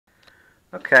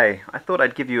Okay, I thought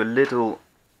I'd give you a little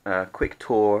quick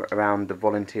tour around the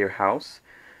volunteer house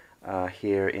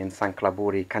here in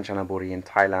Sanghklaburi, Kanchanaburi in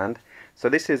Thailand. So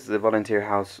this is the volunteer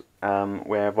house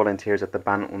where volunteers at the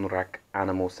Baan Unrak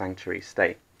Animal Sanctuary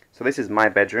stay. So this is my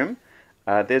bedroom.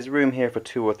 There's room here for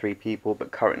 2 or 3 people,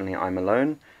 but currently I'm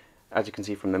alone. As you can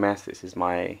see from the mess, this is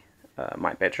my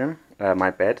my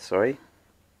bed, sorry.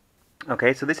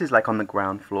 Okay, so this is like on the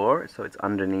ground floor, so it's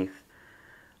underneath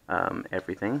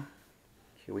everything.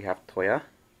 Here we have Toya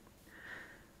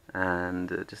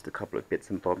and just a couple of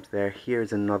bits and bobs there.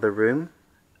 Here's another room,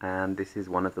 and this is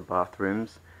one of the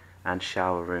bathrooms and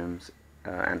shower rooms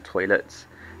and toilets.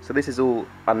 So this is all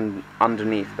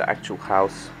underneath the actual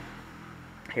house.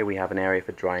 Here we have an area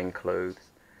for drying clothes,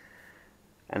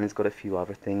 and it's got a few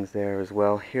other things there as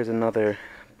well. Here's another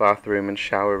bathroom and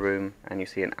shower room, and you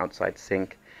see an outside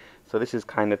sink. So this is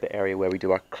kind of the area where we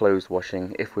do our clothes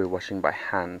washing if we're washing by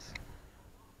hands.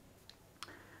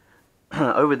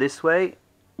 Over this way,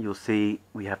 you'll see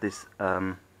we have this.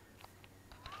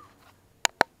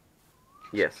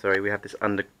 We have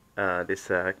this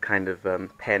kind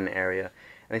of pen area,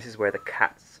 and this is where the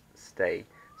cats stay.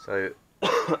 So,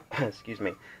 excuse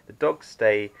me, the dogs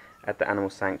stay at the animal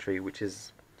sanctuary, which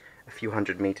is a few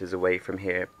hundred meters away from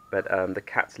here. But the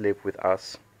cats live with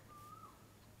us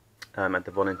at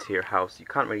the volunteer house. You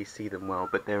can't really see them well,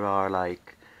 but there are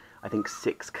like, I think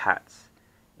 6 cats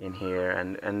in here,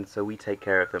 and so we take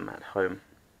care of them at home.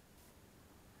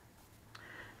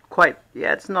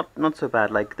 Yeah, it's not so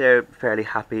bad. Like, they're fairly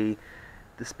happy.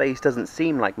 The space doesn't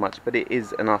seem like much, but it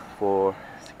is enough for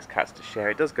 6 cats to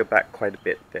share. It does go back quite a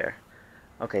bit there.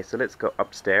 Okay, so let's go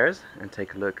upstairs and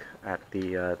take a look at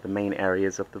the main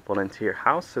areas of the volunteer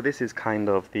house. So this is kind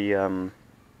of the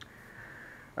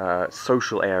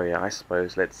social area, I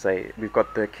suppose, let's say. We've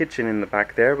got the kitchen in the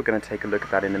back there. We're going to take a look at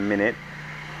that in a minute.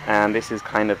 And this is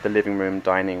kind of the living room,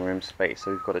 dining room space.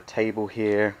 So we've got a table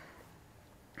here,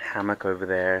 hammock over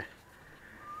there,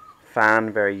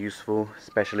 fan, very useful,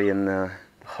 especially in the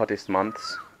hottest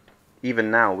months. Even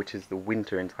now, which is the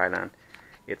winter in Thailand,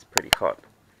 it's pretty hot.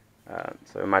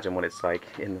 So imagine what it's like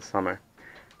in the summer.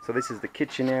 So this is the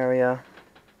kitchen area.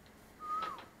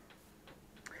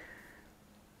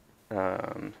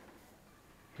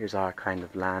 Here's our kind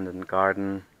of land and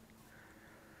garden.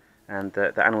 And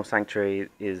the animal sanctuary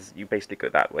is, you basically go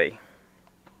that way.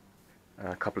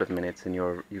 A couple of minutes and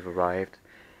you've arrived.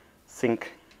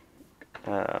 Sink,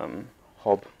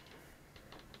 hob.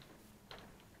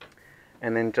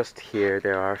 And then just here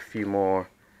there are a few more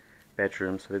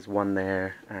bedrooms. So there's one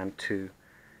there and two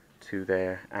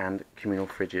there, and communal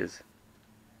fridges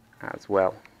as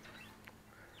well.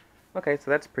 Okay, so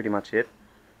that's pretty much it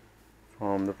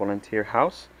from the volunteer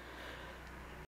house.